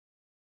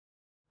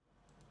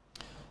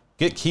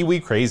Get Kiwi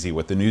crazy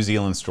with the New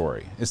Zealand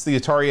story. It's the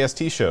Atari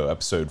ST Show,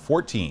 episode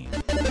 14.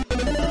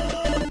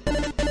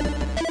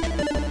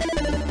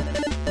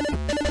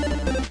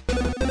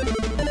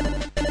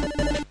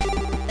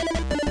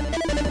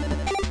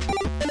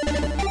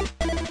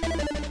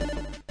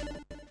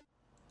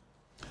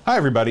 Hi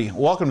everybody,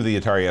 welcome to the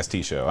Atari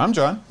ST Show. I'm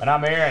John. And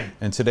I'm Aaron.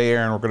 And today,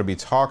 Aaron, we're going to be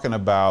talking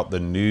about the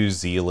New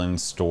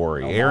Zealand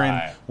story. Oh, Aaron,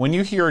 my. when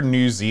you hear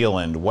New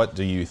Zealand, what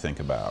do you think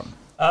about?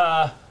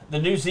 The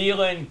New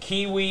Zealand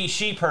Kiwi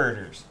sheep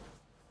herders.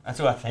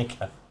 That's what I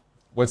think of.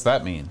 What's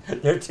that mean?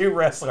 They're two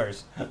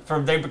wrestlers.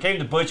 They became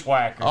the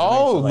Bushwhackers.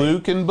 Oh, eventually.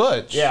 Luke and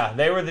Butch. Yeah,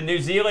 they were the New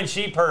Zealand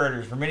sheep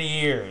herders for many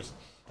years.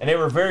 And they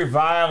were a very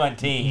violent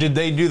team. Did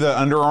they do the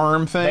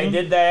underarm thing?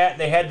 They did that.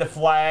 They had the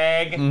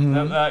flag.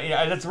 Mm-hmm.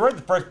 That's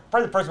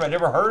probably the person I'd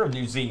never heard of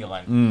New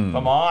Zealand, if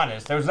I'm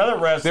honest. There was another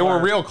wrestler. They were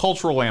real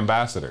cultural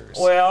ambassadors.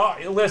 Well,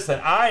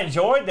 listen, I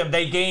enjoyed them.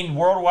 They gained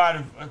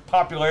worldwide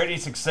popularity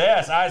and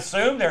success. I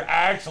assume they're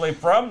actually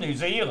from New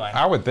Zealand.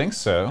 I would think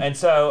so. And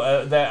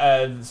so,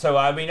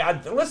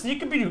 listen,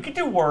 you could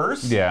do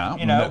worse. Yeah,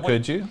 you know,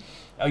 could you?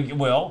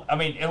 Well, I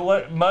mean,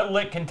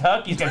 Mudlick,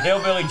 Kentucky's got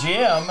Hillbilly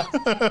Jim.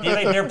 Do you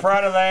think they're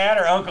proud of that?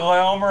 Or Uncle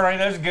Elmer, or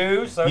any of those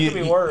goofs? So it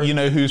could be worse. You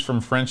know who's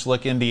from French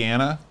Lick,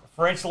 Indiana?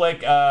 French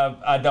Lick,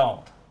 I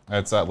don't.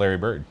 That's Larry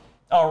Bird.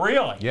 Oh,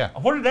 really? Yeah.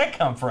 Where did that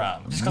come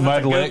from? Just because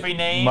it's a Mudlick, goofy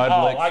name?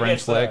 Mudlick, I French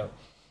guess Lick. so.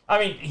 I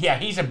mean, yeah,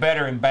 he's a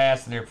better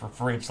ambassador for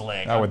French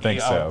Lick. I would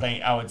think so.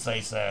 I would say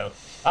so.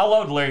 I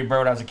loved Larry Bird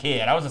when I was a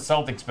kid. I was a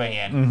Celtics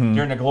fan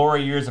during the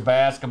glory years of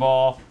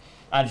basketball.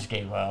 I just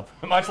gave up.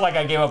 Much like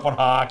I gave up on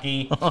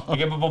hockey. I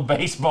gave up on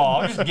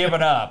baseball. I'm just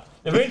giving up.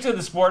 Eventually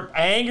the sport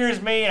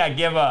angers me and I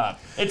give up.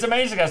 It's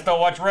amazing I still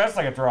watch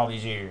wrestling after all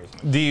these years.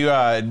 Do you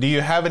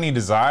have any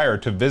desire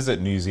to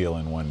visit New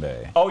Zealand one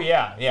day? Oh,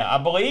 yeah. I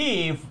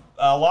believe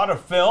a lot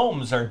of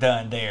films are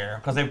done there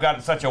because they've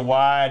got such a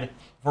wide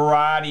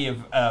variety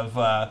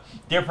of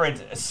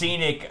different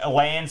scenic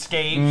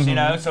landscapes, you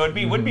know, so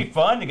it would be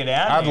fun to get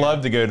out I'd there.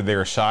 love to go to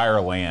their Shire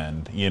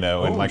Land, you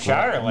know, and like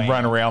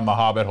run around the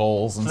Hobbit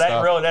holes and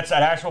stuff. That's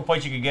an actual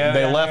place you could go.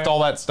 They left all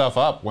that stuff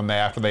up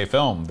after they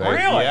filmed.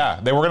 Really? Yeah,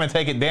 they were going to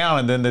take it down,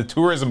 and then the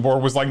tourism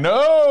board was like,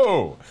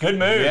 "No." Good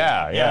move.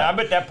 Yeah. I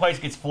bet that place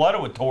gets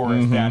flooded with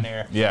tourists down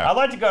there. Yeah. I'd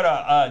like to go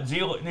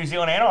to New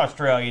Zealand and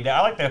Australia.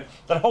 I like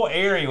that whole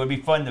area would be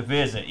fun to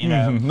visit. You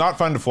know, Not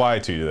fun to fly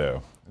to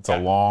though. It's a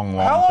long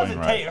how long plane does it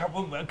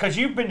ride. take? Because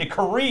you've been to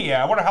Korea.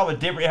 I wonder how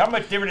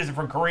much different is it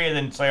from Korea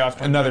than say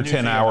Australia? Another New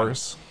 10 Zealand?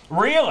 hours.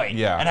 Really?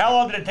 Yeah. And how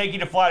long did it take you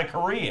to fly to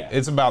Korea?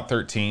 It's about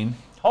 13.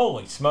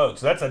 Holy smokes!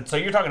 So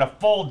you're talking a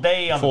full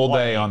day on the plane. Full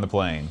day on the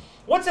plane.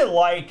 What's it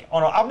like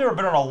I've never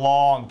been on a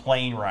long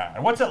plane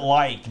ride. What's it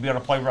like to be on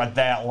a plane ride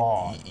that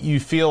long? You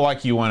feel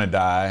like you want to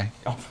die.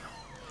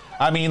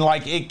 I mean,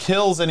 like, it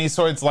kills any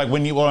sort. It's like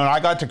when I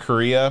got to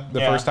Korea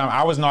the first time,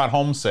 I was not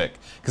homesick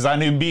because I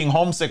knew being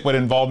homesick would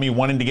involve me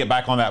wanting to get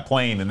back on that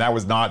plane, and that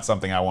was not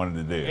something I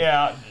wanted to do.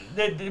 Yeah.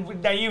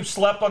 Now you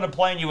slept on the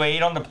plane, you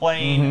ate on the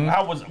plane.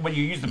 When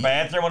you used the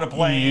bathroom on the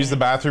plane? You use the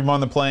bathroom on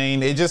the plane.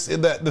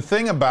 The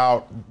thing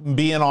about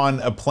being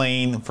on a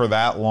plane for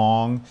that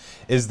long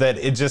is that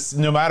it just,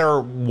 no matter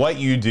what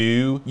you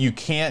do, you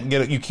can't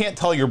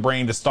tell your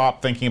brain to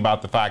stop thinking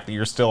about the fact that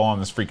you're still on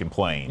this freaking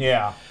plane.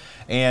 Yeah.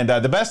 And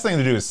the best thing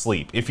to do is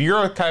sleep. If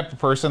you're a type of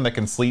person that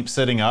can sleep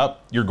sitting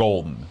up, you're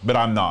golden. But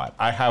I'm not.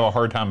 I have a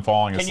hard time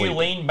falling asleep. Can you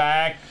lean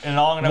back and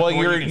long enough? Well,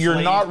 where you can you're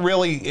sleep? not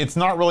really. It's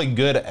not really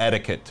good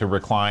etiquette to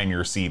recline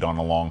your seat on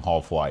a long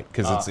haul flight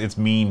because it's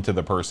mean to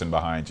the person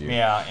behind you.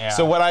 Yeah.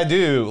 So what I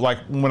do, like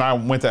when I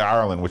went to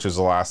Ireland, which is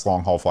the last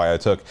long haul flight I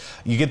took,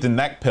 you get the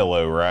neck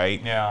pillow, right?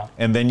 Yeah.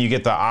 And then you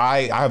get the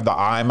eye. I have the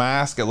eye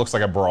mask. It looks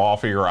like a bra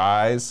for your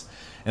eyes.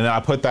 And then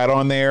I put that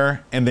on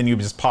there, and then you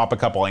just pop a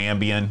couple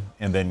Ambien,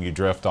 and then you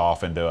drift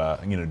off into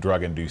a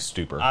drug-induced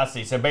stupor. I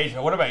see. So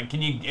basically, what about?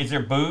 Is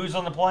there booze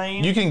on the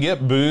plane? You can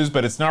get booze,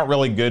 but it's not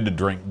really good to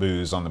drink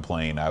booze on the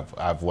plane.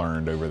 I've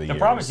learned over the years. The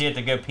problem is you have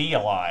to go pee a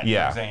lot.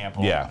 Yeah. For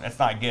example. Yeah. That's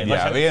not good.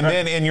 Yeah,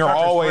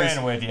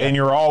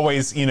 you're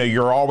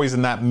always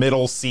in that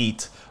middle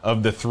seat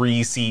of the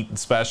 3-seat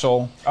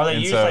special. Are they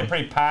usually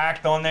pretty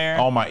packed on there?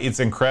 Oh my! It's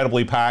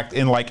incredibly packed,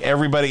 and like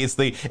everybody, it's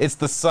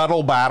the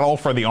subtle battle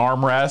for the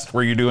armrest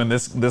where you're doing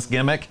this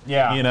gimmick.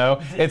 Yeah. You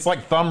know, it's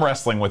like thumb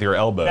wrestling with your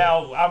elbow.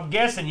 Now, I'm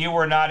guessing you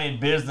were not in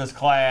business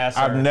class.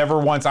 I've never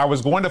once. I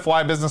was going to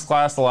fly business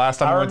class the last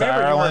time I went to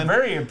Ireland. You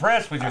were very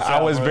impressed with yourself.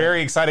 I was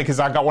very excited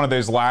because I got one of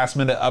those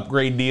last-minute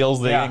upgrade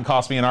deals that didn't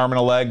cost me an arm and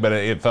a leg, but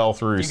it fell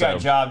through. You got a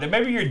job.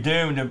 Maybe you're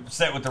doomed to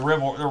sit with the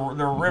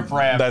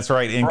riffraff. That's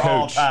right, in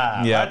coach.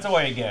 Yeah. That's the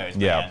way it goes.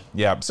 Man.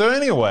 Yeah. So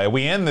anyway,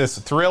 we end this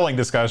thrilling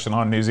discussion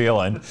on New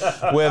Zealand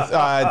with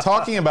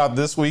talking about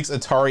this week's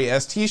Atari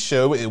ST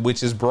show,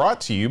 which is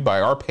brought to you by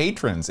our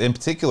patrons, in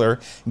particular,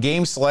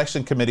 Game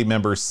Selection Committee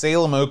members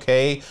Salem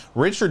OK,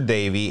 Richard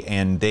Davey,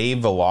 and Dave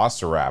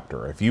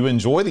Velociraptor. If you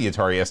enjoy the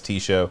Atari ST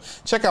show,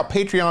 check out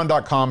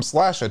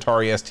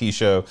patreon.com/Atari ST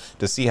show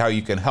to see how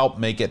you can help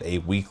make it a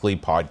weekly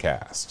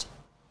podcast.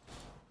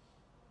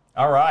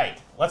 All right,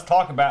 let's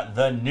talk about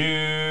the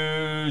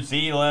New New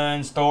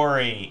Zealand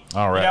story.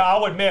 All right.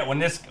 I'll admit,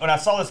 when I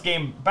saw this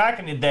game back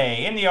in the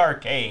day in the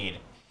arcade,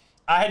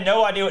 I had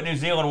no idea what New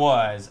Zealand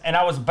was, and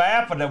I was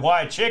baffled at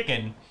why a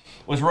chicken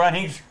was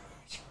running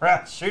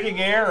shooting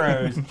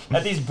arrows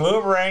at these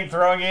boomerang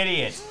throwing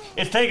idiots.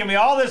 It's taken me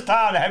all this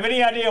time to have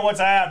any idea what's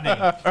happening.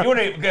 You want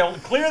to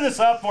clear this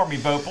up for me,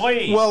 Bo,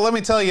 please? Well, let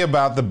me tell you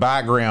about the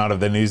background of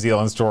the New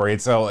Zealand story.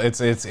 It's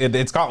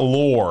got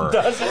lore.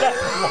 Does it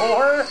have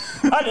lore?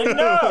 I didn't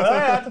know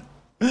that.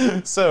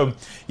 So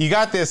you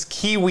got this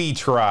Kiwi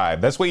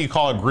tribe. That's what you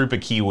call a group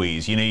of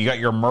Kiwis. You got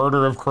your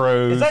murder of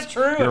crows. Is that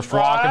true? Your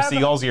flock of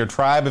seagulls. Your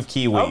tribe of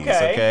Kiwis.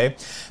 Okay.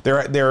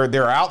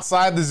 They're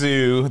outside the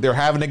zoo. They're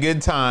having a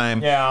good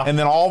time. Yeah. And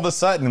then all of a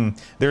sudden,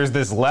 there's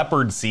this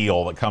leopard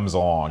seal that comes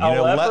along.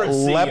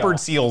 Leopard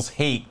seals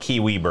hate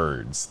Kiwi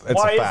birds. That's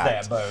Why a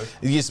fact. is that, Bo?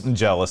 It's just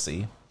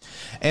jealousy.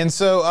 And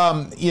so,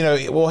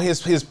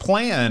 his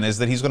plan is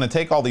that he's going to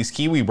take all these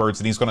Kiwi birds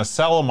and he's going to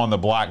sell them on the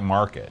black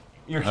market.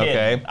 You're kidding.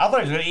 Okay. I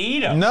thought he was going to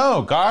eat them.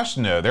 No, gosh,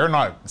 no. They're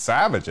not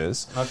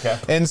savages. Okay.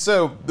 And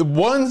so the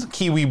one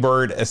Kiwi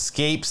bird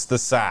escapes the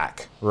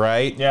sack,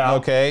 right? Yeah.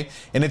 Okay.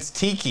 And it's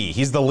Tiki.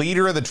 He's the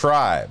leader of the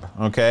tribe.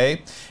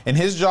 Okay. And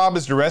his job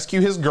is to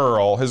rescue his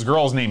girl. His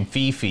girl's named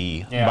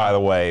Fifi, by the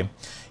way.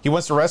 He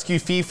wants to rescue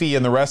Fifi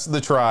and the rest of the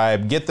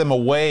tribe, get them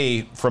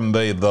away from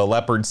the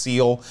leopard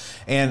seal.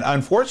 And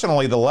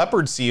unfortunately, the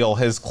leopard seal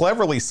has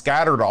cleverly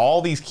scattered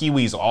all these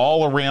Kiwis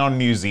all around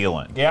New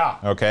Zealand. Yeah.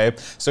 Okay.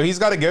 So he's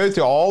got to go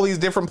to all these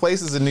different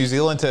places in New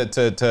Zealand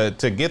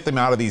to get them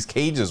out of these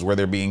cages where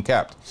they're being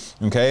kept.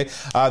 Okay.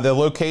 The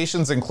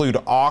locations include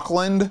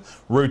Auckland,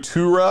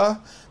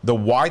 Rotorua, the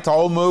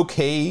Waitomo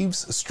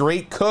Caves,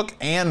 Strait Cook,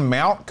 and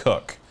Mount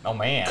Cook. Oh,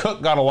 man.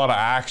 Cook got a lot of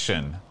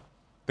action.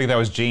 I think that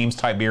was James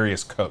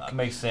Tiberius Cook. That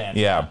makes sense.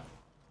 Yeah.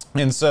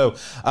 And so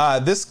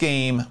this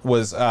game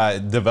was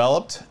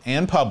developed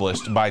and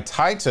published by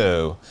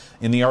Taito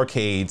in the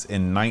arcades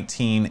in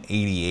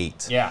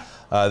 1988. Yeah.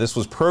 This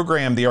was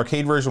programmed, the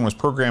arcade version was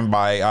programmed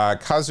by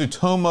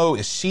Kazutomo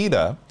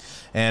Ishida.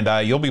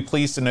 And you'll be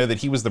pleased to know that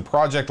he was the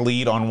project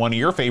lead on one of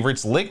your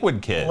favorites,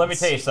 Liquid Kids. Let me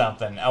tell you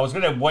something. I was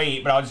going to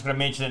wait, but I was just going to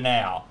mention it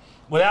now.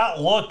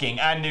 Without looking,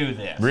 I knew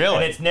this. Really?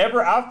 And it's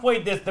never, I've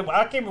played this,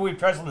 I can't remember we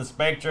pressed on the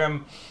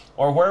Spectrum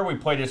or where we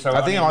played this.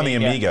 I think on the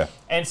Amiga.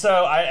 And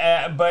so,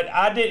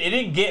 it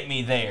didn't get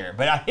me there.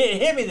 But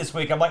it hit me this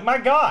week. I'm like, my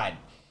God,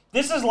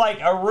 this is like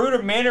a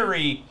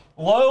rudimentary,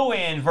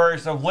 low-end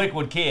version of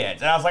Liquid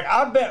Kids. And I was like,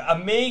 I bet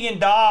 $1 million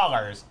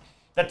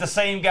that the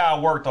same guy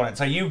worked on it.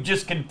 So you've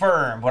just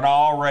confirmed what I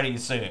already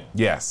assumed.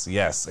 Yes.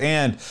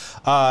 And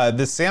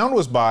the sound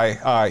was by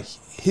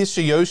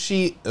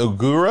Hishiyoshi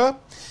Ogura.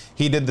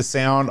 He did the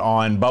sound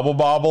on Bubble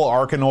Bobble,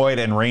 Arkanoid,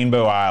 and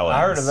Rainbow Islands.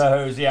 I heard of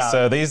those, yeah.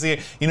 So these,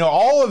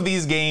 all of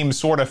these games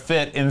sort of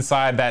fit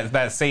inside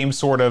that same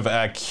sort of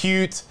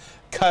cute,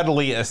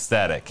 cuddly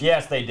aesthetic.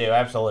 Yes, they do,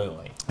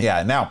 absolutely.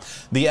 Yeah, now,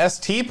 the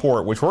ST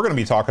port, which we're going to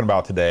be talking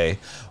about today,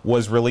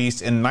 was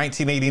released in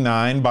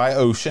 1989 by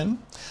Ocean.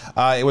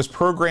 It was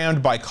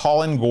programmed by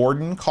Colin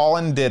Gordon.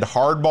 Colin did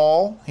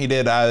Hardball. He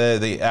did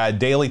the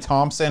Daley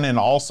Thompson and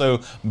also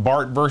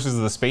Bart versus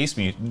the Space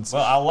Mutants.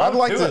 Well,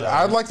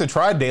 I'd like to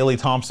try Daley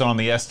Thompson on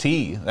the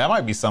ST. That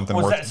might be something.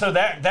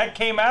 That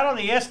came out on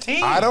the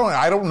ST? I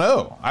don't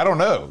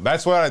know.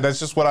 That's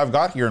just what I've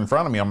got here in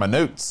front of me on my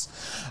notes.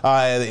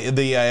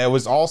 It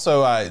was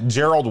also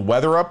Gerald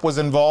Weatherup was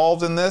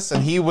involved in this,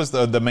 and he was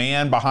the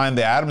man behind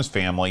the Addams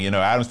Family.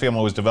 Addams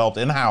Family was developed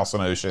in-house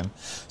on Ocean,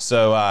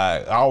 so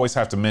I always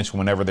have to mention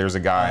whenever there's a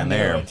guy in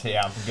there.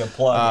 Yeah, good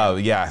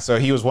plug. So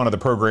he was one of the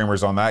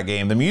programmers on that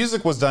game. The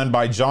music was done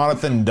by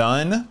Jonathan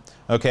Dunn.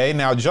 Okay,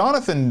 now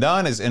Jonathan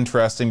Dunn is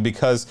interesting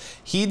because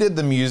he did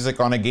the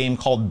music on a game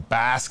called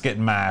Basket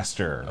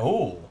Master.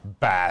 Oh.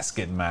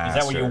 Basket Master.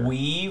 Is that where you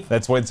weave?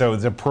 That's what it's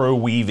a pro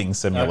weaving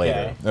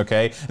simulator.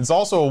 Okay. It's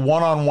also a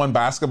one-on-one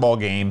basketball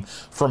game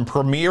from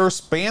premier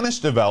Spanish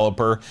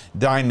developer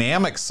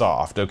Dynamic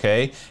Soft.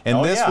 Okay.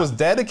 And this was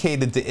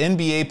dedicated to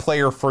NBA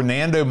player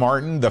Fernando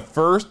Martin, the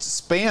first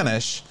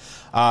Spanish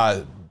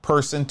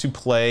person to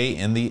play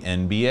in the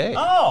NBA.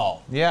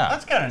 Oh, yeah,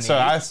 that's kind of neat. So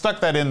I stuck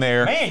that in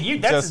there.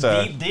 Man, that's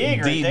a deep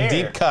dig right there.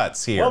 Deep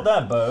cuts here. Well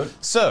done, Bo.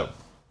 So,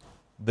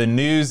 the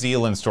New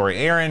Zealand story.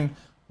 Aaron,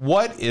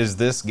 what is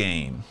this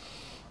game?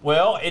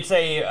 Well, it's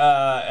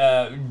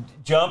a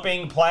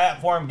jumping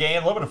platform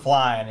game, a little bit of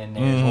flying in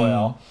there as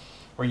well,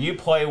 where you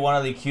play one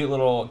of the cute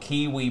little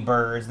Kiwi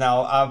birds.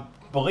 Now, I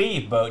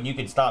believe, Bo, and you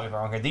can stop me if I'm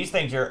wrong here, these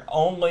things are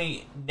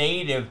only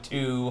native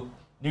to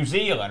New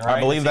Zealand, right? I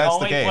believe that's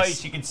the case. It's the only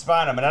place you can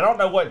find them, and I don't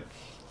know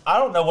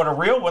what a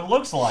real one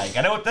looks like.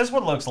 I know what this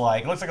one looks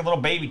like. It looks like a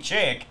little baby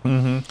chick.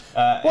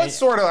 What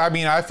sort of? I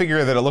mean, I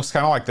figure that it looks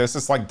kind of like this.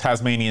 It's like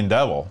Tasmanian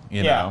Devil,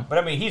 you know. But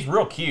I mean, he's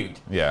real cute.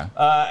 Yeah.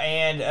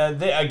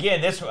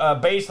 Again, this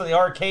based on the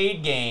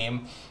arcade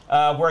game.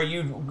 Where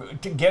you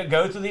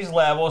go through these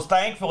levels.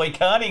 Thankfully,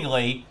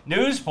 cunningly,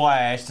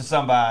 newsflash to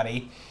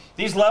somebody,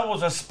 these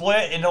levels are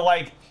split into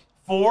like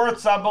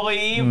fourths, I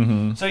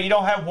believe. So you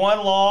don't have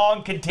one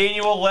long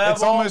continual level.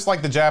 It's almost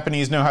like the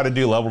Japanese know how to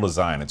do level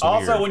design. It's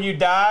also, weird. when you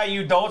die,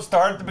 you don't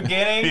start at the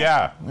beginning.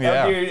 Yeah.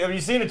 Have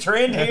you seen a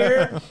trend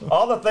here?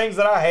 All the things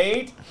that I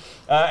hate.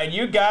 And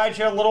you guide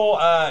your little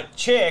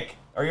chick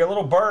or your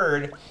little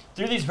bird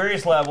through these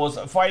various levels,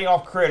 fighting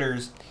off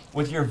critters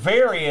with your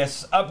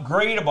various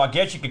upgradable, I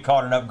guess you could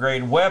call it an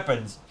upgrade,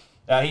 weapons.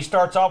 He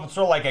starts off with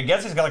sort of like, I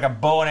guess he's got like a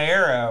bow and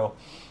arrow,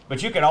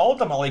 but you can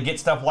ultimately get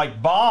stuff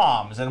like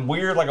bombs and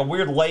like a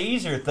weird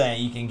laser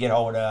thing you can get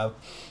hold of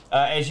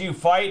as you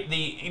fight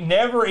the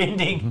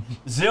never-ending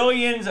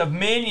zillions of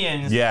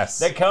minions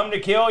that come to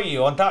kill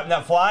you. On top of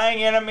that,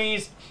 flying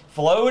enemies,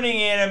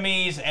 floating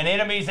enemies, and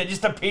enemies that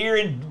just appear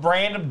in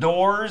random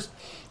doors.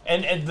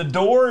 And the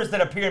doors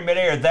that appear in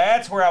midair,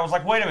 that's where I was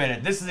like, wait a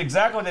minute, this is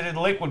exactly what they did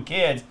in Liquid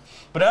Kids.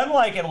 But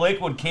unlike in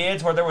Liquid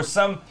Kids, where they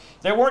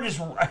weren't just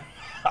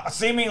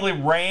seemingly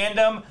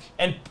random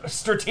and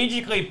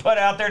strategically put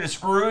out there to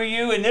screw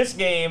you, in this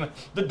game,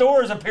 the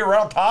doors appear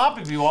right on top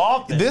of you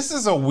often. This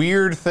is a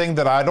weird thing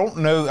that I don't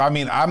know. I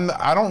mean,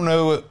 I don't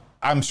know.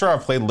 I'm sure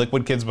I've played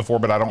Liquid Kids before,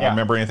 but I don't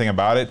remember anything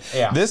about it.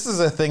 Yeah. This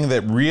is a thing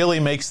that really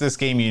makes this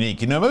game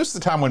unique. You know, most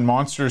of the time when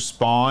monsters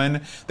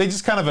spawn, they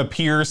just kind of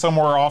appear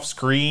somewhere off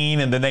screen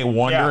and then they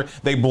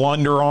they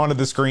blunder onto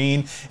the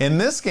screen. In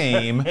this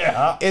game,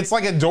 it's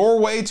like a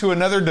doorway to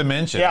another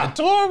dimension. A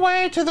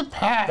doorway to the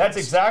past. That's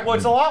exactly.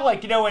 It's a lot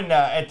like, you know,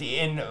 I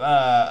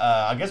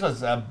guess it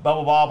was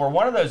Bubble Bob or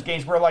one of those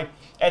games where, like,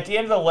 at the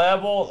end of the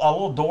level, a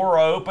little door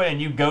open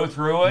and you go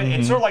through it.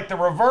 It's sort of like the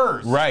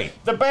reverse. Right.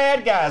 The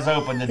bad guys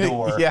open the door.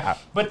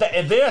 But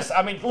this,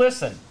 I mean,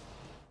 listen, I'm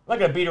not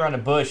going to beat around the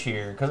bush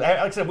here because, like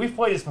I said, we've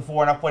played this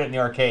before and I've played it in the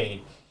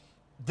arcade.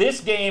 This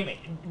game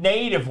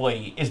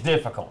natively is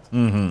difficult.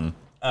 And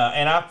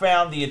I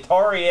found the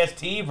Atari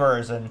ST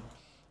version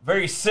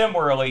very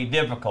similarly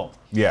difficult.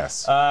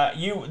 Yes. I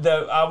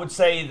would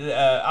say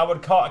I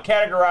would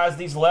categorize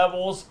these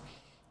levels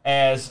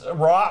as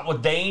wrought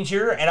with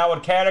danger, and I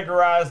would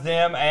categorize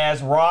them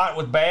as wrought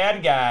with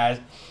bad guys.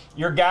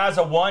 Your guy's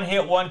a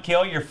one-hit,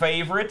 one-kill, your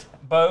favorite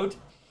boat.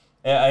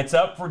 It's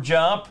up for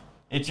jump.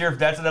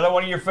 That's another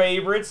one of your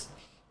favorites.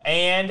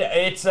 And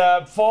it's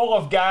full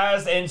of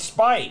guys in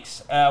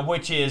spikes,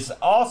 which is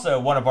also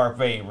one of our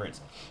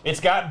favorites. It's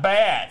got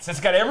bats. It's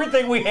got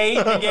everything we hate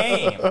in the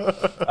game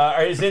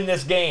is in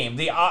this game.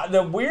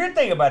 The weird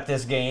thing about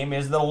this game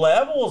is the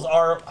levels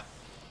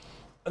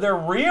they're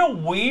real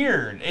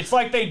weird. It's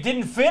like they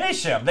didn't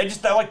finish them. They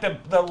just, like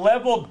the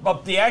level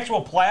of the actual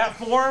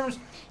platforms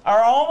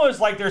are almost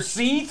like they're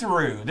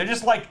see-through. They're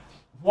just like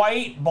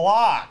white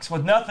blocks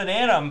with nothing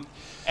in them.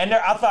 And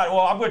I thought, well,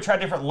 I'm going to try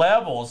different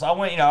levels. I'll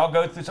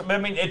go through some. I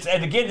mean,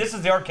 and again, this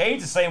is the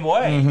arcades the same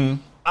way.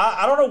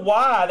 I don't know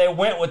why they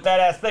went with that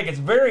aesthetic. It's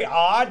very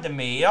odd to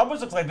me. It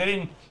almost looks like they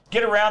didn't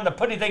get around to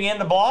put anything in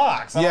the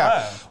blocks. I don't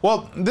know.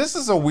 Well, this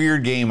is a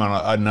weird game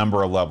on a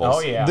number of levels.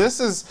 Oh, yeah.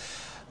 This is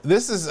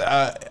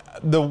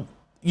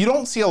you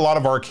don't see a lot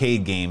of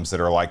arcade games that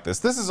are like this.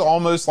 This is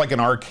almost like an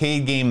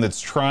arcade game that's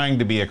trying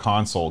to be a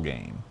console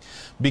game.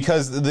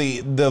 Because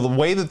the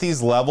way that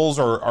these levels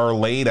are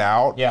laid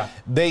out,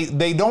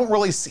 they don't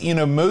really see, you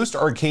know, most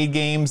arcade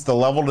games, the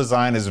level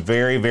design is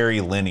very,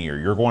 very linear.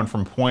 You're going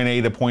from point A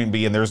to point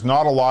B, and there's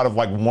not a lot of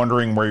like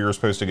wondering where you're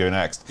supposed to go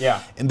next.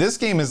 And this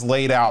game is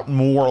laid out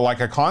more like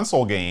a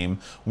console game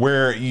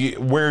where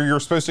you're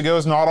supposed to go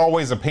is not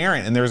always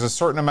apparent, and there's a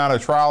certain amount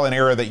of trial and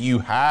error that you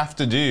have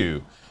to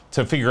do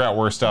to figure out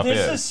where stuff is.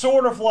 This is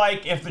sort of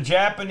like if the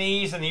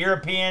Japanese and the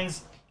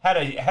Europeans had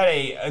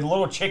a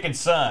little chicken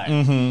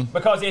son,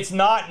 because it's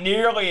not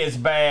nearly as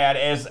bad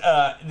as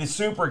the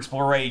super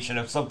exploration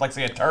of something like,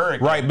 say, a Turk.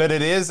 Right, but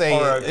it is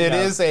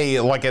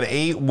like an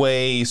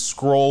 8-way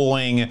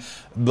scrolling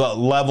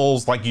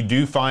levels like you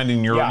do find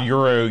in your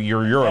Euro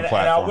platformers.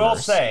 And I will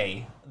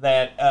say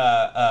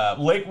that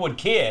Liquid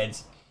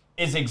Kids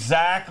is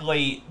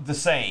exactly the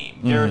same.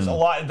 There's a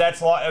lot.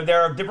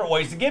 There are different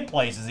ways to get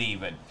places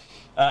even,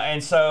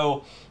 and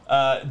so.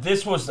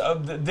 This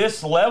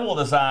level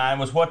design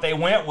was what they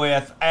went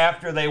with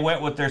after they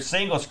went with their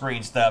single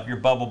screen stuff, your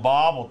Bubble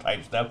Bobble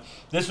type stuff.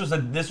 This was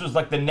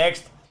like the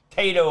next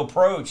Tato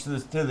approach to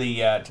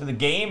the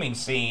gaming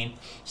scene.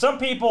 Some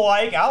people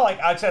I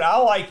said I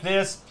like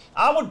this.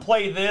 I would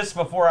play this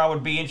before I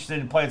would be interested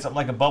in playing something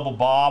like a Bubble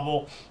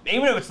Bobble,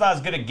 even if it's not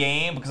as good a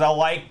game, because I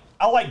like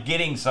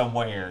getting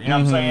somewhere. You know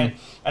what I'm saying?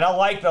 And I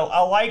like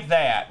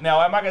that. Now,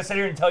 I'm not going to sit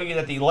here and tell you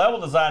that the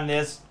level design in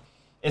this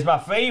is my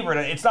favorite.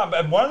 It's not.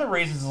 One of the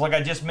reasons is, like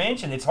I just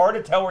mentioned, it's hard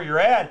to tell where you're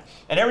at,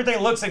 and everything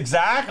looks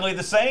exactly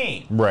the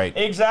same. Right.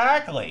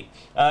 Exactly.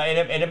 And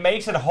it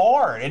makes it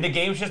hard, and the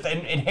game's just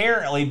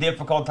inherently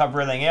difficult on top of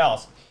everything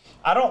else.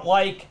 I don't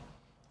like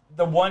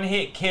the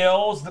one-hit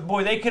kills.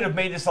 Boy, they could have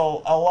made this a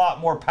lot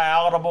more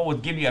palatable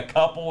with give you a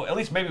couple, at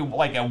least maybe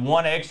like a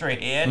one extra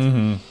hit.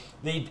 I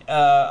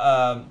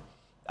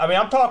mean,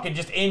 I'm talking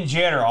just in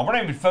general. We're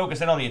not even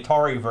focusing on the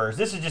Atari verse.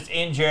 This is just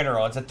in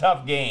general. It's a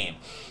tough game.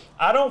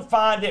 I don't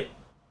find it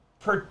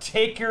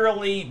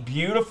particularly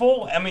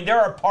beautiful. I mean,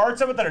 there are parts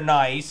of it that are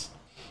nice.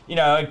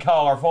 and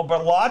colorful,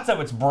 but lots of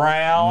it's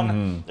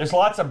brown. There's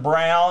lots of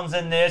browns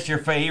in this. Your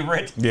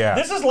favorite? Yeah.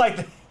 This is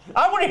like.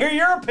 I want to hear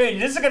your opinion.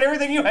 This has got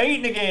everything you hate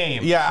in the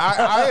game. Yeah,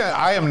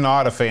 I am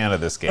not a fan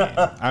of this game.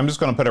 I'm just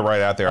going to put it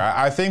right out there.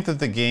 I think that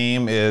the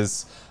game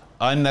is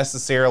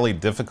unnecessarily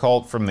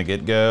difficult from the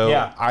get-go.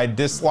 Yeah. I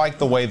dislike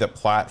the way that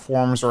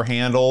platforms are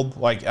handled.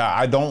 Like,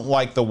 I don't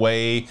like the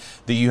way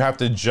that you have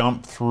to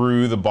jump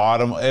through the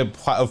bottom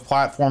of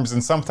platforms,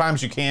 and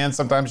sometimes you can,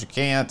 sometimes you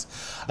can't.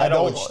 That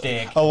old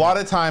stick. A lot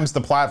of times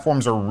the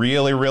platforms are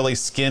really, really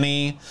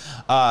skinny.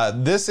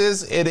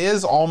 It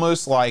is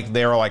almost like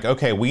they're like,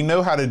 okay, we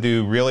know how to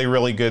do really,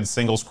 really good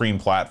single-screen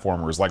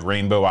platformers like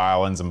Rainbow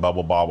Islands and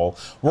Bubble Bobble.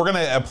 We're going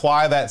to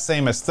apply that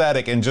same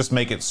aesthetic and just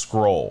make it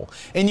scroll.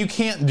 And you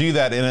can't do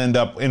that and end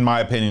up, in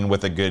my opinion,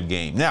 with a good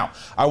game. Now,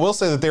 I will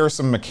say that there are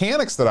some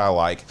mechanics that I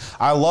like.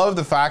 I love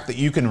the fact that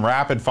you can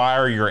rapid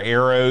fire your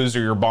arrows or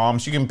your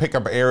bombs. You can pick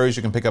up arrows,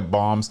 you can pick up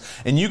bombs,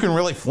 and you can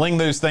really fling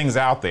those things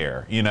out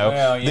there,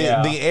 Well,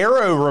 yeah. The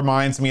arrow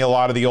reminds me a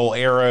lot of the old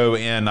arrow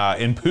in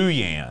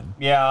Pooyan.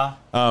 Yeah.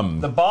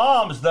 The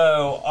bombs,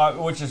 though,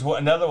 which is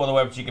another one of the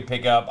weapons you can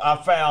pick up, I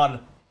found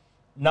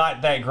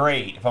not that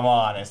great, if I'm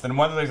honest. And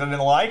one of the things I didn't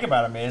like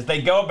about them is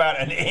they go about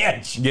an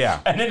inch. Yeah.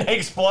 And then they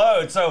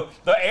explode. So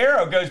the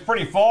arrow goes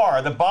pretty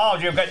far. The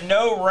bombs, you've got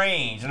no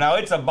range. Now,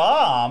 it's a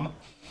bomb,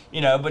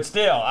 but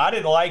still, I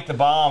didn't like the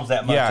bombs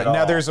that much at all.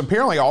 Now there's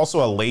apparently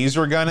also a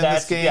laser gun in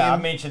this game. Yeah, I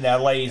mentioned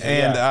that laser.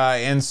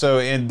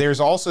 And there's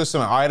also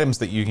some items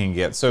that you can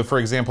get. So, for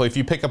example, if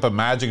you pick up a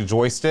magic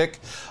joystick,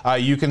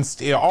 you can.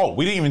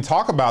 We didn't even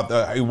talk about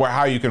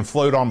how you can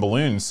float on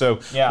balloons. So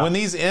when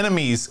these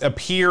enemies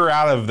appear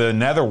out of the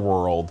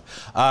netherworld,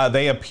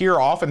 they appear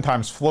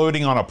oftentimes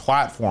floating on a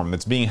platform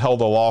that's being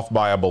held aloft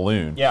by a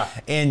balloon. Yeah.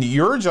 And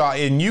your job,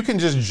 and you can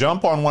just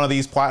jump on one of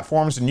these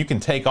platforms and you can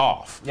take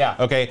off. Yeah.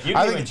 Okay. You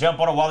can even jump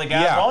on it while the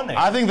guy's on there.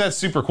 I think that's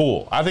super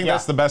cool. I think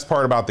that's the best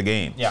part about the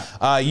game.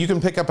 Yeah. You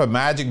can pick up a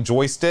magic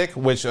joystick,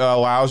 which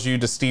allows you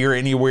to steer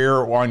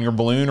anywhere on your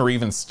balloon or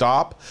even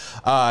stop.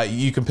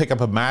 You can pick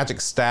up a magic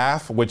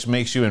staff, which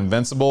makes you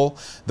invincible.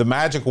 The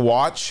magic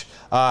watch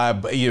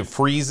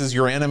freezes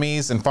your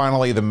enemies. And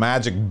finally, the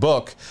magic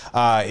book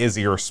is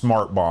your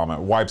smart bomb.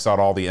 It wipes out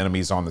all the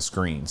enemies on the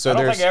screen. So I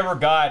don't think I ever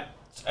got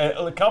I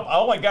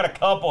only got a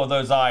couple of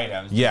those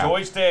items. The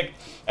joystick.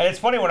 And it's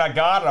funny, when I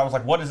got it, I was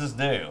like, what does this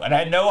do? And I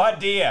had no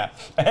idea.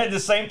 I had the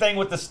same thing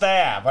with the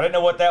staff. I didn't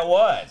know what that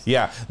was.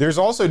 Yeah. There's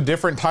also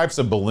different types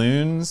of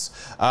balloons.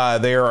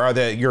 There are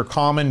your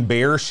common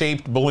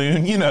bear-shaped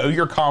balloon.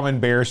 Your common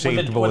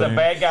bear-shaped balloon. With a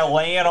bad guy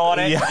laying on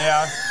it.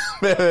 Yeah.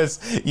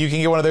 You can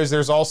get one of those.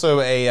 There's also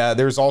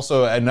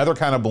another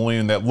kind of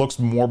balloon that looks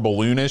more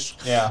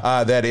balloonish.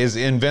 Yeah. That is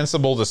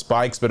invincible to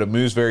spikes, but it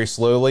moves very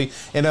slowly.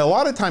 And a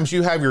lot of times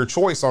you have your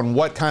choice on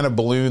what kind of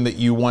balloon that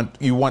you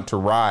want to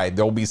ride.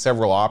 There'll be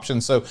several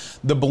options. So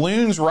the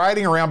balloons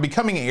riding around,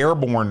 becoming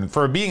airborne,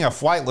 for being a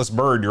flightless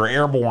bird, you're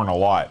airborne a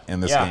lot in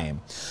this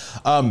game.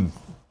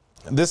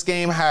 This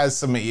game has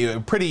some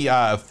pretty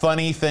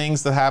funny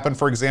things that happen.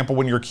 For example,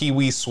 when your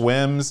Kiwi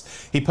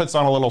swims, he puts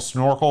on a little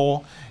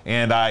snorkel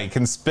and he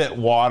can spit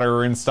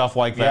water and stuff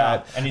like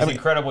that. And he's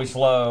incredibly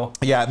slow.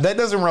 Yeah, that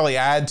doesn't really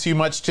add too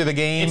much to the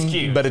game. It's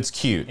cute. But it's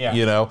cute,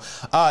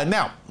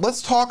 Now,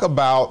 let's talk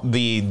about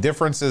the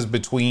differences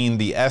between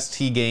the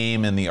ST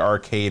game and the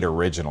arcade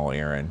original,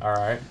 Aaron. All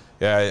right.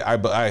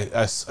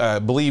 I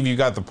believe you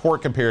got the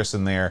port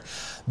comparison there.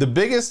 The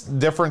biggest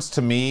difference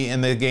to me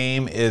in the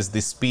game is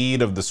the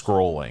speed of the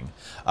scrolling.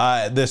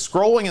 The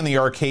scrolling in the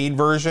arcade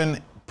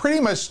version pretty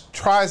much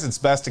tries its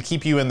best to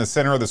keep you in the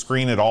center of the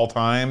screen at all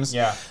times.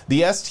 Yeah.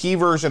 The ST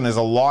version is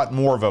a lot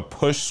more of a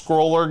push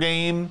scroller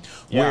game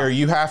where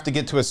you have to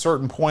get to a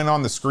certain point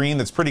on the screen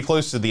that's pretty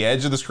close to the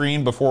edge of the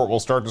screen before it will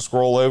start to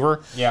scroll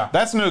over. Yeah.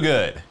 That's no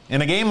good.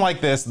 In a game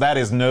like this, that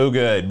is no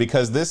good,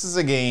 because this is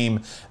a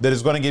game that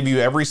is going to give you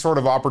every sort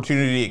of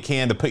opportunity it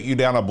can to put you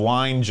down a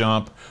blind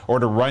jump or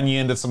to run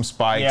you into some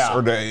spikes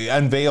or to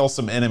unveil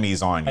some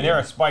enemies on you. And there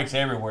are spikes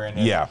everywhere in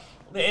this. Yeah.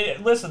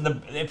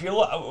 Listen, if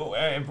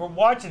we're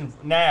watching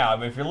now,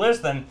 if you're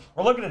listening,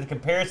 we're looking at the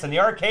comparison. The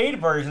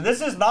arcade version,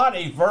 this is not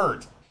a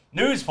vert.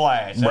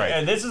 Newsflash.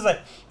 Right. This is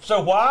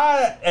so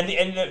why, and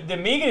the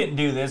Amiga didn't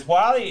do this,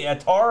 why the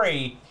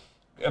Atari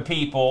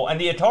people and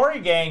the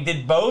Atari gang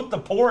did both the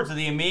ports of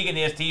the Amiga and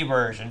the ST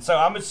version. So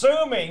I'm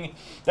assuming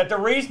that the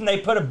reason they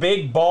put a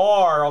big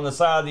bar on the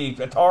side of the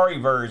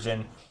Atari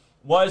version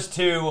was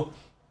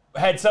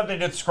had something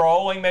to do with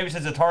scrolling, maybe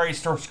since Atari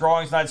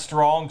scrolling is not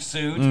strong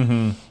suit.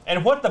 Mm-hmm.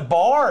 And what the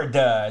bar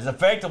does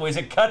effectively is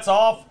it cuts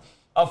off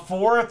a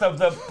fourth of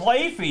the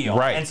play field.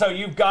 Right. And so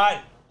you've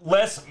got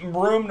less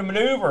room to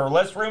maneuver,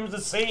 less room to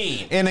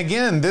see. And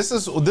again, this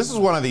is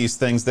one of these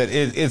things that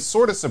it's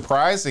sort of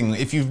surprising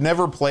if you've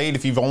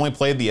only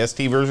played the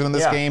ST version of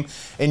this game,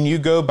 and you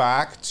go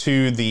back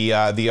to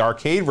the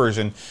arcade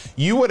version,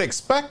 you would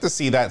expect to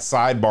see that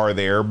sidebar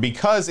there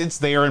because it's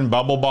there in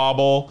Bubble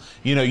Bobble.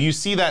 You know, you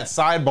see that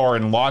sidebar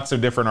in lots of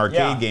different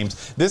arcade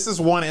games. This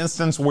is one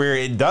instance where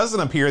it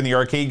doesn't appear in the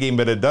arcade game,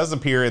 but it does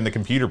appear in the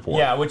computer port.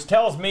 Yeah, which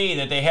tells me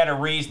that they had a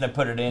reason to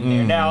put it in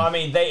there. Now, I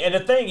mean, and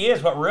the thing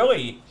is, what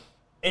really,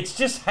 it's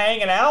just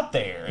hanging out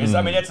there.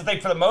 I mean, that's the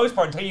thing for the most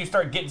part until you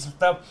start getting some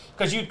stuff,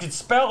 because you could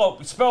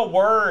spell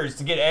words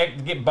to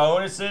get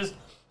bonuses.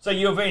 So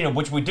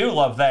which we do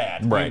love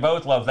that. Right. We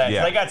both love that.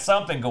 Yeah. So they got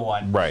something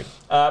going. Right.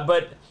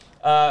 But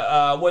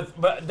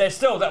there's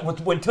still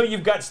until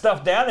you've got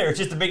stuff down there, it's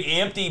just a big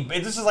empty.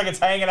 It's just like it's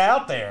hanging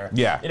out there.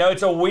 Yeah. You know,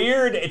 it's a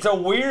weird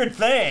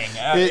thing.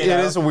 It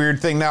is a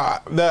weird thing. Now,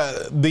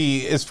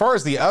 the as far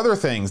as the other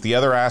things, the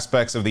other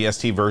aspects of the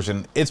ST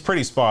version, it's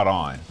pretty spot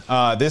on.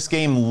 This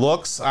game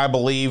looks, I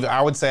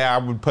would say I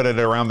would put it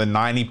around the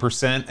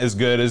 90% as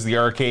good as the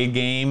arcade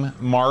game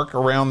mark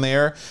around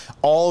there.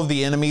 All of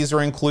the enemies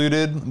are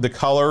included. The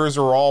colors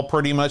are all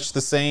pretty much the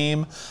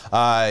same.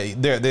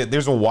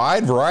 There's a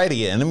wide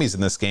variety of enemies in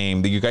this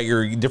game. You've got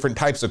your different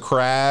types of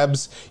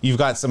crabs. You've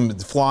got some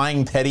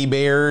flying teddy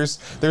bears.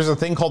 There's a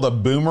thing called a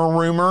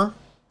boomer-roomer.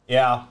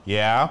 Yeah.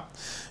 Yeah.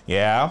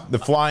 The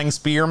flying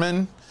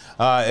spearman.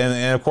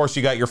 And of course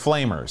you got your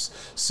flamers.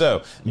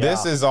 So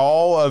this is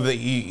all of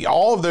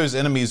those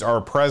enemies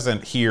are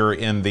present here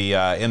in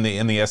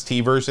the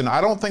ST version.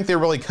 I don't think they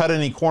really cut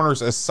any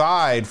corners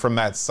aside from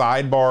that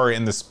sidebar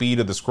and the speed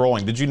of the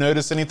scrolling. Did you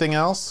notice anything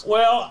else?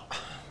 Well,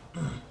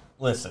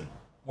 listen,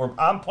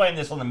 I'm playing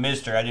this on the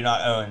Mister. I do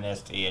not own an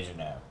ST, as you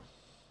know,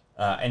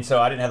 and so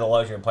I didn't have the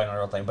luxury of playing on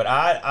the real thing. But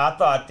I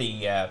thought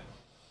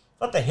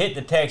the hit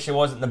detection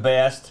wasn't the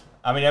best.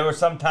 I mean, there were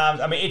some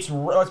times. I mean,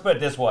 let's put it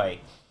this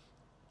way.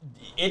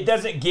 It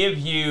doesn't give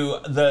you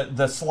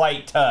the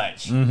slight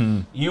touch.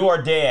 Mm-hmm. You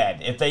are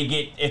dead. If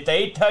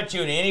they touch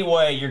you in any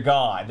way, you're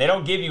gone. They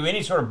don't give you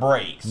any sort of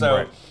break.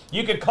 So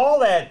you could call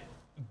that,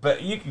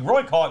 but you can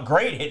really call it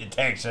great hit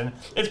detection.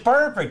 It's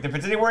perfect. If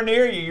it's anywhere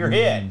near you, you're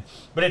hit.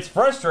 But it's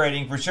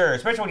frustrating for sure,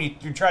 especially when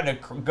you're trying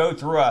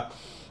to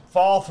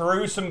fall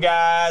through some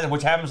guys,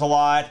 which happens a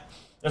lot.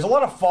 There's a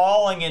lot of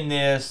falling in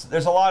this.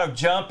 There's a lot of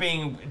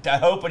jumping,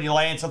 hoping you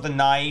land something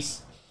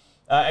nice.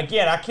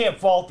 Again, I can't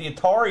fault the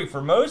Atari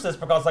for most of this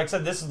because, like I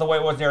said, this is the way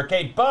it was in the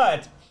arcade.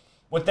 But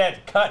with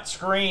that cut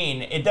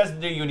screen, it doesn't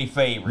do you any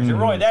favors. It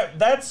really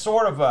that's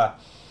sort of a.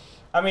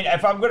 I mean,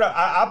 if I'm gonna,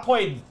 I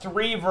played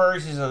 3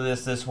 versions of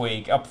this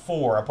week, up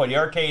 4. I played the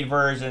arcade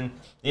version,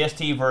 the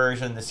ST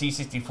version, the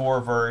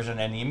C64 version,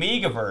 and the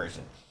Amiga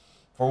version.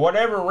 For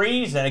whatever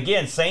reason,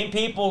 again, same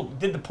people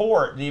did the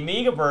port. The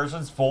Amiga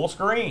version's full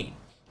screen.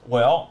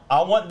 Well,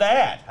 I want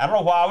that. I don't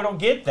know why we don't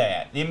get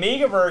that. The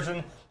Amiga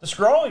version. The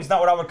scrolling's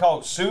not what I would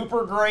call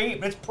super great,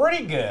 but it's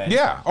pretty good.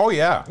 Yeah. Oh,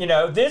 yeah. You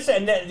know, this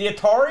and the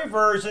Atari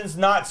version's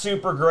not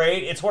super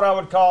great. It's what I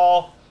would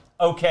call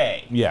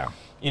okay. Yeah.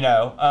 You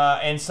know,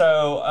 and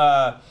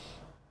so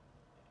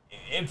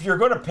if you're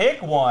going to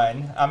pick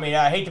one, I mean,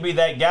 I hate to be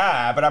that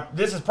guy, but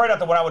this is probably not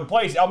the one I would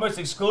place almost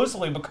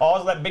exclusively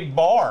because of that big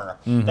bar,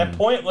 that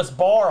pointless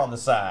bar on the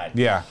side.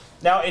 Yeah.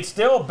 Now, it's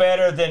still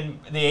better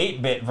than the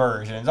 8-bit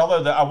versions,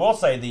 although I will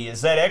say the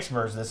ZX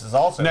version of this is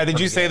also Now, did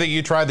you say that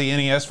you tried the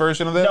NES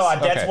version of this? No,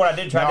 that's what I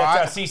did try.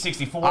 That's a C64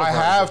 version. I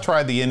have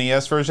tried the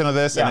NES version of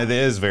this, and it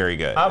is very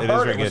good. I've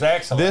heard it was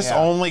excellent. This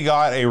only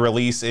got a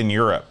release in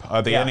Europe.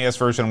 The NES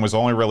version was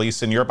only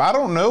released in Europe. I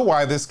don't know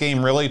why this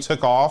game really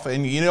took off,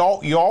 and you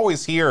know, you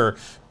always hear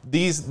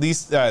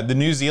the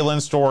New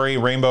Zealand story,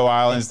 Rainbow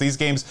Islands, these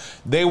games,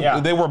 they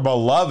were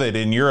beloved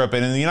in Europe,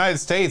 and in the United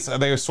States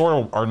they sort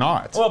of are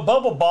not. Well,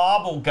 Bubble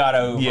Bobble got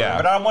over,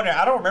 but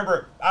I don't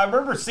remember. I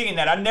remember seeing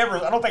that. I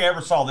don't think I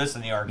ever saw this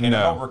in the arcade. No.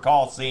 I don't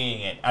recall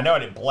seeing it. I know I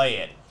didn't play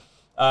it,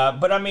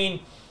 but I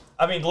mean,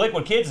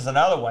 Liquid Kids is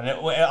another one.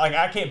 Like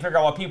I can't figure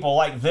out why people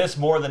like this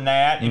more than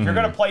that. If you're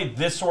going to play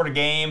this sort of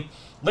game,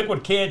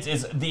 Liquid Kids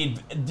is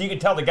you can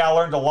tell the guy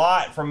learned a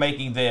lot from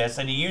making this,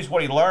 and he used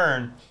what he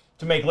learned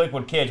to make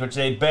Liquid Kids, which is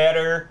a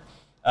better,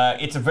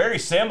 it's a very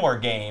similar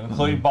game,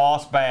 including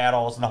boss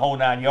battles and the whole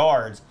 9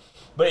 yards,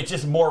 but it's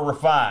just more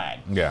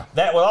refined. Yeah.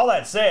 With all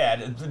that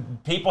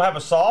said, people have a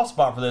soft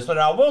spot for this, but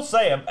I will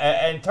say,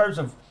 in terms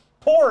of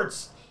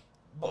ports,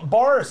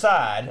 bar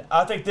aside,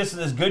 I think this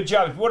is a good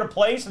job. If you want to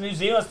play some New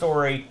Zealand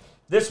story,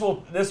 this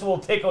will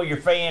tickle your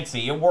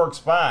fancy. It works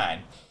fine,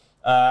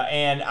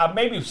 and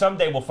maybe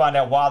someday we'll find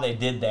out why they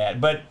did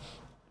that, but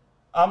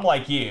I'm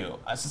like you.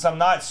 Since I'm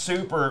not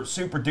super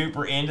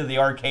duper into the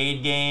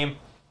arcade game,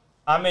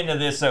 I'm into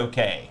this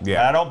okay.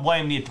 Yeah. I don't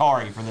blame the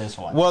Atari for this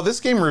one. Well, this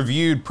game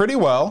reviewed pretty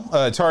well.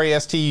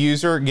 Atari ST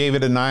user gave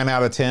it a 9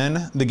 out of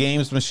 10. The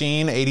Games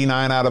Machine,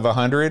 89 out of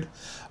 100.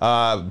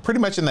 Pretty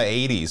much in the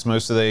 80s.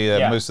 Most of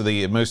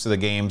the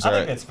games I are.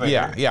 think that's fair.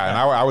 Yeah. And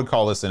I would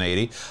call this an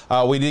 80.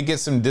 We did get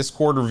some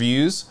Discord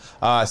reviews.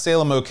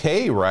 Salem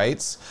OK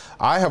writes,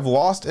 I have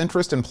lost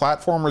interest in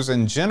platformers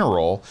in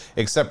general,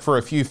 except for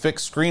a few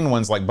fixed screen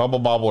ones like Bubble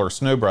Bobble or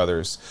Snow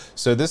Brothers.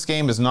 So this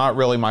game is not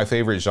really my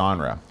favorite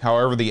genre.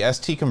 However, the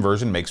ST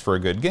conversion makes for a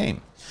good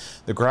game.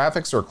 The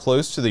graphics are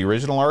close to the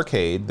original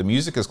arcade, the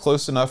music is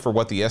close enough for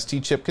what the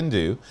ST chip can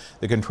do,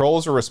 the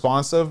controls are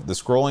responsive, the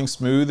scrolling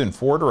smooth in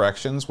 4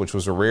 directions, which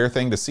was a rare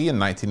thing to see in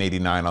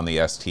 1989 on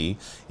the ST,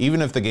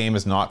 even if the game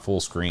is not full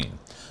screen.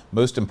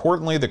 Most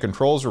importantly, the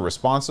controls are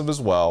responsive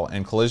as well,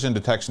 and collision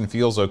detection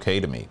feels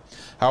okay to me.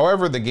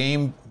 However, the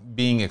game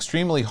being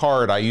extremely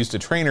hard, I used a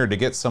trainer to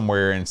get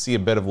somewhere and see a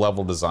bit of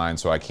level design,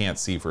 so I can't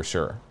say for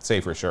sure.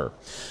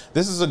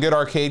 This is a good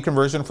arcade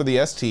conversion for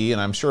the ST, and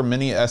I'm sure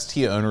many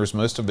ST owners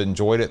must have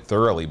enjoyed it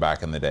thoroughly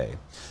back in the day.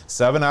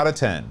 7 out of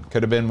 10.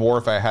 Could have been more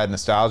if I had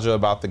nostalgia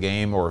about the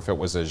game or if it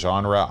was a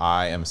genre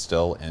I am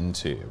still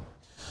into.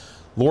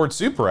 Lord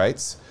Soup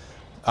writes,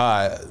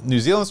 New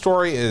Zealand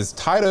story is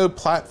Taito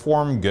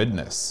platform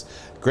goodness.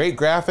 Great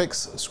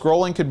graphics,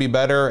 scrolling could be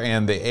better,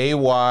 and the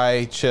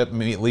AY chip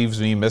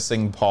leaves me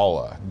missing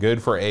Paula.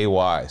 Good for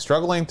AY.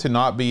 Struggling to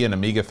not be an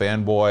Amiga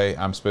fanboy.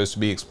 I'm supposed to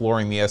be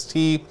exploring the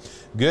ST.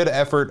 Good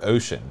effort,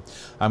 Ocean.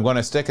 I'm going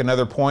to stick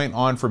another point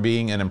on for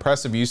being an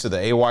impressive use of the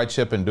AY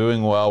chip and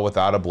doing well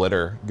without a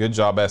blitter. Good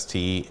job,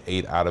 ST.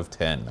 8 out of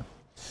 10.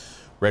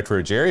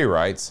 Retro Jerry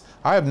writes,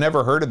 I have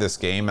never heard of this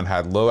game and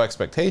had low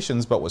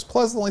expectations, but was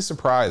pleasantly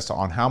surprised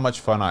on how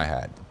much fun I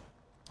had.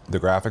 The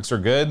graphics are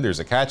good, there's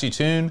a catchy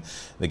tune,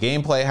 the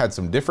gameplay had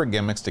some different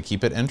gimmicks to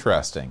keep it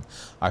interesting.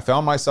 I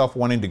found myself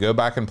wanting to go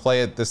back and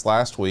play it this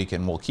last week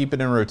and will keep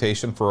it in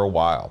rotation for a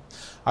while.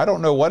 I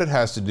don't know what it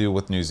has to do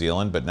with New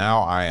Zealand, but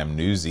now I am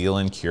New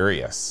Zealand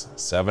curious.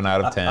 7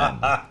 out of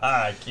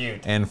 10.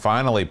 Cute. And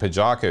finally,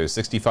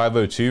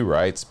 Pajako6502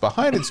 writes,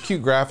 behind its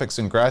cute graphics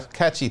and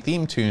catchy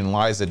theme tune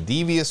lies a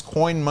devious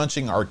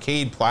coin-munching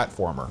arcade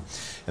platformer.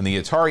 And the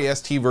Atari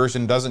ST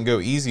version doesn't go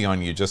easy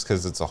on you just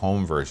because it's a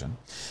home version.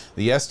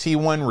 The ST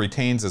one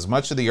retains as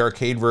much of the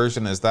arcade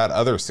version as that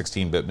other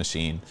 16-bit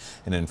machine,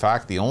 and in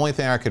fact, the only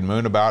thing I could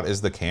moan about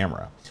is the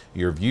camera.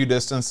 Your view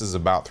distance is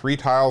about 3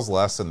 tiles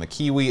less, and the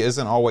Kiwi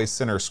isn't always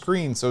center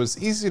screen, so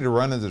it's easy to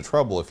run into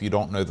trouble if you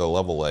don't know the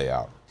level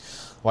layout.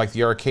 Like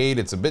the arcade,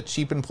 it's a bit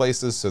cheap in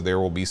places, so there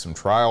will be some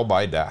trial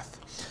by death.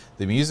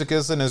 The music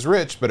isn't as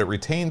rich, but it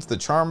retains the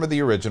charm of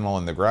the original,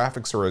 and the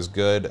graphics are as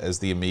good as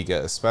the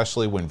Amiga,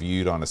 especially when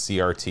viewed on a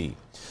CRT.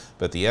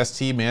 But the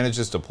ST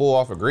manages to pull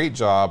off a great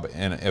job,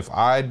 and if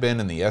I'd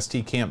been in the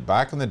ST camp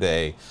back in the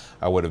day,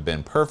 I would have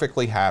been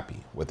perfectly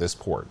happy with this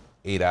port.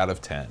 8 out of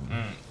 10.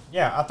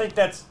 Yeah, I think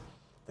that's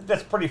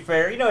pretty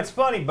fair. You know, it's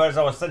funny, but as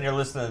I was sitting here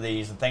listening to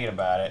these and thinking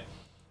about it,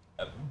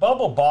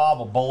 Bubble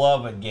Bob, a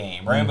beloved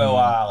game. Rainbow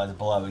Island is a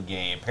beloved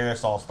game.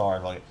 Paris All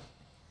Stars, like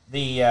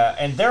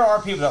and there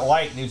are people that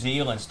like New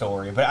Zealand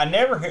story, but I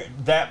never hear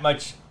that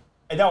much.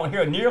 I don't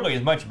hear nearly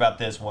as much about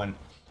this one.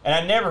 And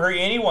I never heard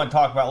anyone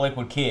talk about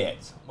Liquid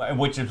Kids,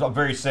 which is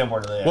very similar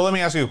to this. Well, let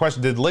me ask you a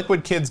question. Did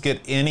Liquid Kids get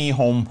any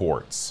home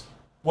ports?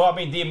 Well, I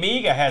mean, the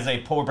Amiga has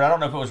a port, but I don't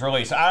know if it was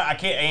released. I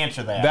can't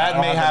answer that. That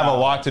may have a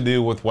lot to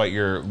do with what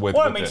you're with.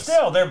 Well, with I mean, this.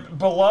 still, they're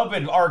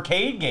beloved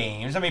arcade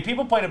games. I mean,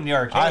 people played them in the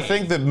arcade. I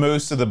think that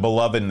most of the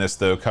belovedness,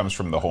 though, comes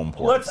from the home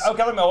ports. I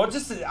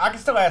can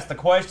still ask the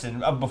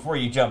question before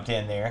you jumped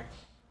in there.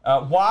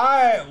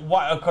 Why?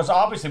 Because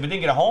obviously we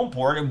didn't get a home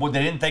port, and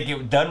they didn't think it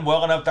was done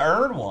well enough to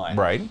earn one.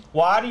 Right.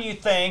 Why do you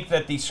think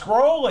that the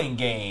scrolling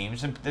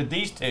games,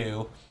 these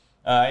two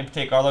in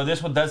particular, although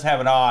this one does have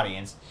an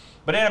audience,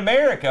 but in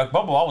America,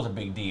 Bubble Ball was a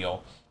big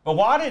deal. But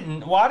why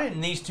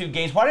didn't these two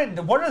games? What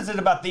is it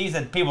about these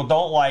that people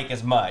don't like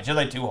as much? Are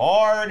they too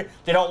hard?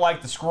 They don't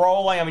like the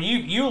scrolling. I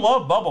mean, you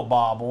love Bubble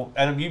Bobble,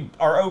 and you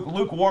are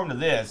lukewarm to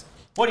this.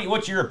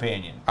 What's your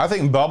opinion? I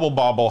think Bubble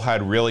Bobble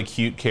had really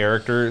cute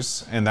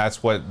characters, and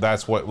that's why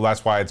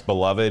it's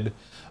beloved.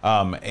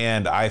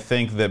 And I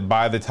think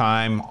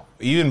that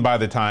even by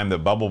the time that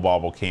Bubble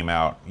Bobble came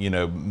out, you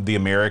know, the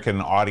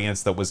American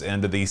audience that was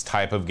into these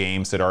type of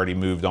games had already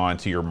moved on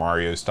to your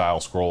Mario-style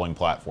scrolling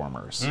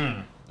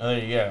platformers. There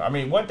you go. I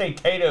mean, what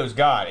Tato's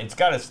got, it's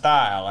got a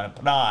style and a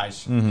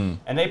panache. And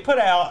they put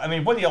out, I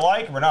mean, whether you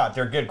like them or not,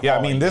 they're good quality. Yeah,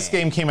 I mean, this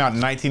game came out in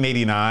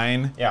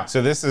 1989. Yeah.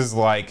 So this is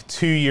like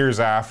 2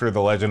 years after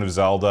The Legend of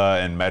Zelda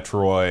and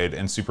Metroid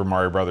and Super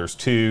Mario Brothers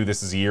 2.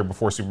 This is a year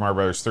before Super Mario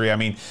Brothers 3. I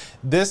mean,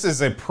 this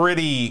is a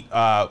pretty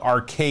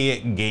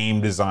archaic game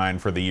design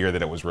for the year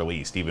that it was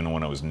released, even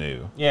when it was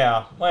new.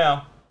 Yeah,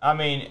 well, I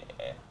mean...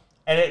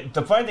 And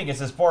the funny thing is,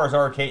 as far as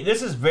arcade,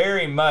 this is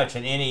very much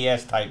an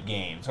NES type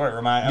game. That's what it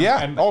reminds me.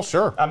 Yeah. Oh,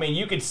 sure. I mean,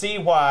 you could see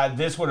why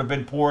this would have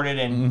been ported,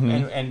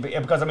 and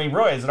because I mean,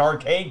 really, it's an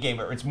arcade game,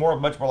 but it's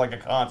much more like a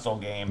console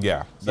game.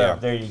 Yeah. So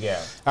there you go.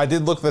 I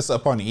did look this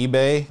up on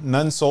eBay.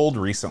 None sold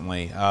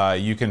recently.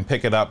 You can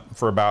pick it up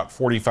for about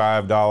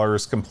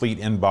 $45, complete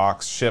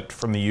inbox, shipped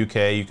from the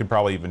UK. You could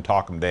probably even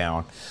talk them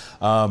down.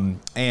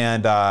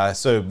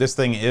 So this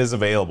thing is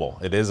available.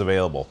 It is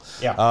available.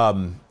 Yeah.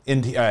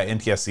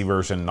 NTSC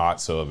version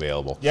not so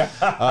available. Yeah,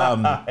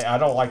 I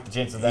don't like the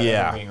chance of that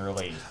ever being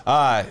released.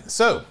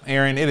 So,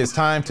 Aaron, it is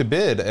time to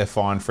bid a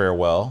fond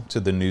farewell to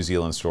the New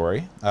Zealand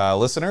story.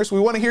 Listeners, we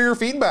want to hear your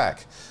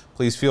feedback.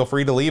 Please feel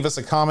free to leave us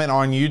a comment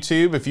on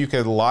YouTube. If you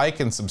could like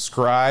and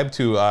subscribe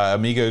to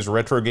Amigos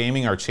Retro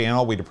Gaming, our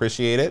channel, we'd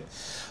appreciate it.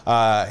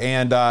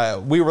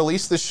 We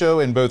release the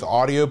show in both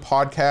audio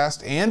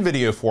podcast and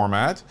video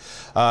format.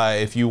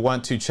 If you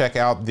want to check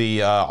out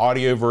the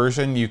audio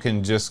version, you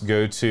can just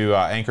go to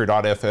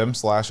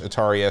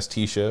anchor.fm/Atari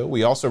ST Show.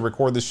 We also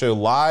record the show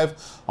live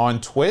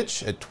on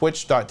Twitch at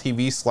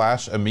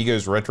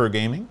twitch.tv/Amigos Retro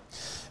Gaming.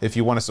 If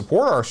you want to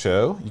support our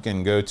show, you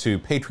can go to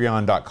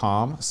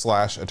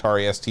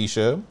patreon.com/Atari ST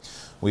Show.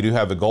 We do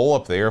have a goal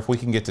up there. If we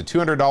can get to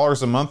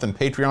 $200 a month in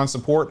Patreon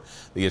support,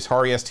 the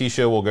Atari ST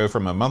Show will go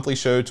from a monthly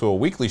show to a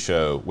weekly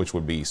show, which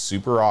would be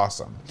super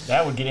awesome.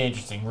 That would get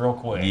interesting real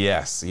quick.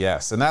 Yes.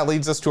 And that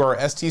leads us to our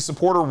ST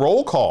supporter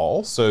roll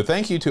call. So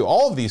thank you to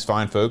all of these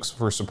fine folks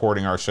for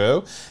supporting our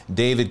show.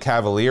 David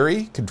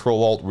Cavalieri,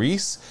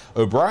 Control-Alt-Reese,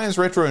 O'Brien's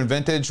Retro and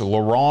Vintage,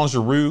 Laurent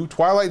Giroux,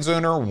 Twilight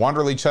Zoner,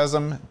 Wanderly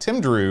Chesum, Tim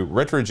Drew,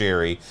 Retro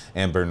Jerry,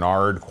 and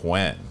Bernard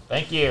Quinn.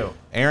 Thank you.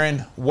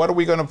 Aaron, what are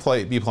we going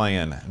to be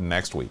playing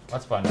next week?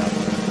 Let's find out.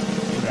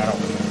 Dude, I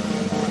don't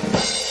remember.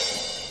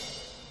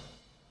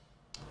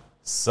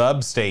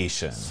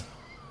 Substation.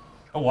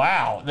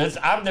 Wow,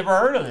 I've never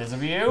heard of this.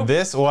 Have you?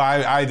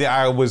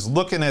 I was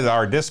looking at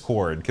our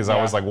Discord because I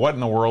was like, what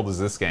in the world is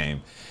this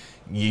game?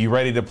 You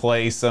ready to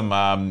play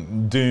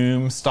some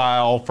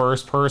Doom-style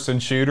first-person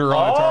shooter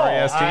on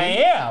Atari ST? I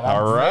am.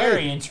 I'm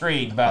very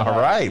intrigued about that. All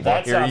right,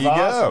 well, here you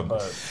awesome, go.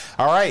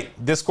 All right,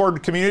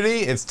 Discord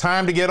community, it's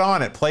time to get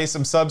on it. Play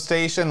some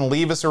Substation,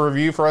 leave us a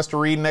review for us to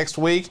read next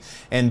week.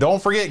 And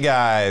don't forget,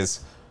 guys,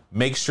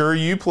 make sure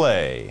you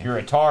play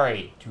your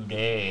Atari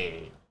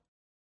today.